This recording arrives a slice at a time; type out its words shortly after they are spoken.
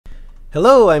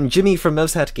Hello, I'm Jimmy from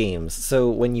MouseHat Games. So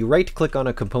when you right-click on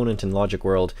a component in Logic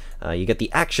World, you get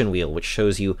the action wheel, which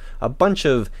shows you a bunch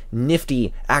of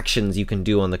nifty actions you can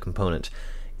do on the component.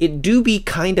 It do be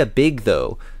kinda big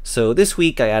though, so this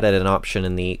week I added an option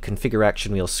in the Configure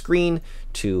Action Wheel screen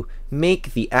to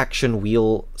make the action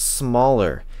wheel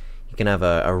smaller. You can have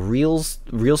a real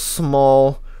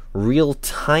small, real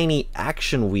tiny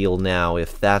action wheel now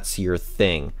if that's your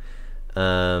thing.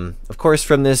 Of course,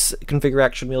 from this Configure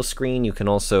Action Wheel screen, you can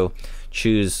also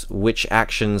choose which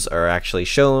actions are actually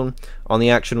shown on the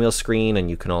action wheel screen, and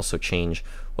you can also change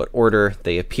what order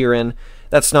they appear in.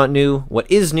 That's not new. What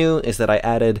is new is that I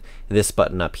added this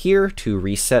button up here to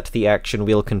reset the action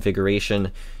wheel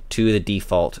configuration to the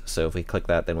default. So if we click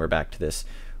that, then we're back to this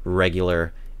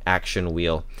regular action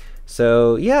wheel.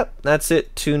 So yeah, that's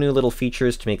it. Two new little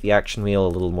features to make the action wheel a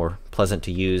little more pleasant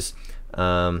to use.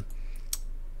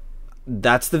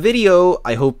 That's the video.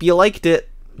 I hope you liked it.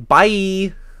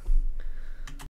 Bye!